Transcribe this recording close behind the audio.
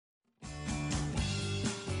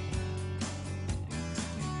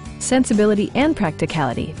Sensibility and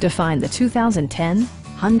practicality define the 2010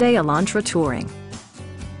 Hyundai Elantra Touring.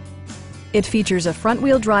 It features a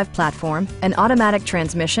front-wheel drive platform, an automatic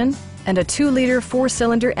transmission, and a 2-liter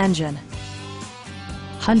 4-cylinder engine.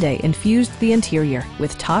 Hyundai infused the interior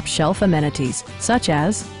with top-shelf amenities such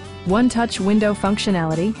as one-touch window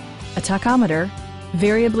functionality, a tachometer,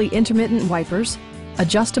 variably intermittent wipers,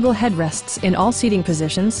 adjustable headrests in all seating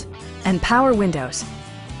positions, and power windows.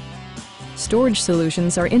 Storage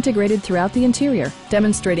solutions are integrated throughout the interior,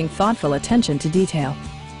 demonstrating thoughtful attention to detail.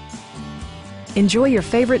 Enjoy your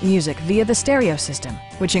favorite music via the stereo system,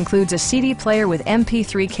 which includes a CD player with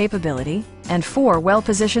MP3 capability and 4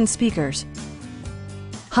 well-positioned speakers.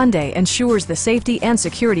 Hyundai ensures the safety and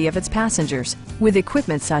security of its passengers with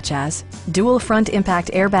equipment such as dual front impact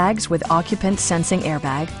airbags with occupant sensing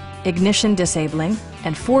airbag, ignition disabling,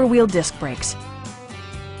 and 4-wheel disc brakes.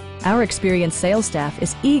 Our experienced sales staff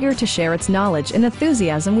is eager to share its knowledge and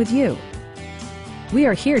enthusiasm with you. We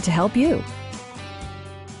are here to help you.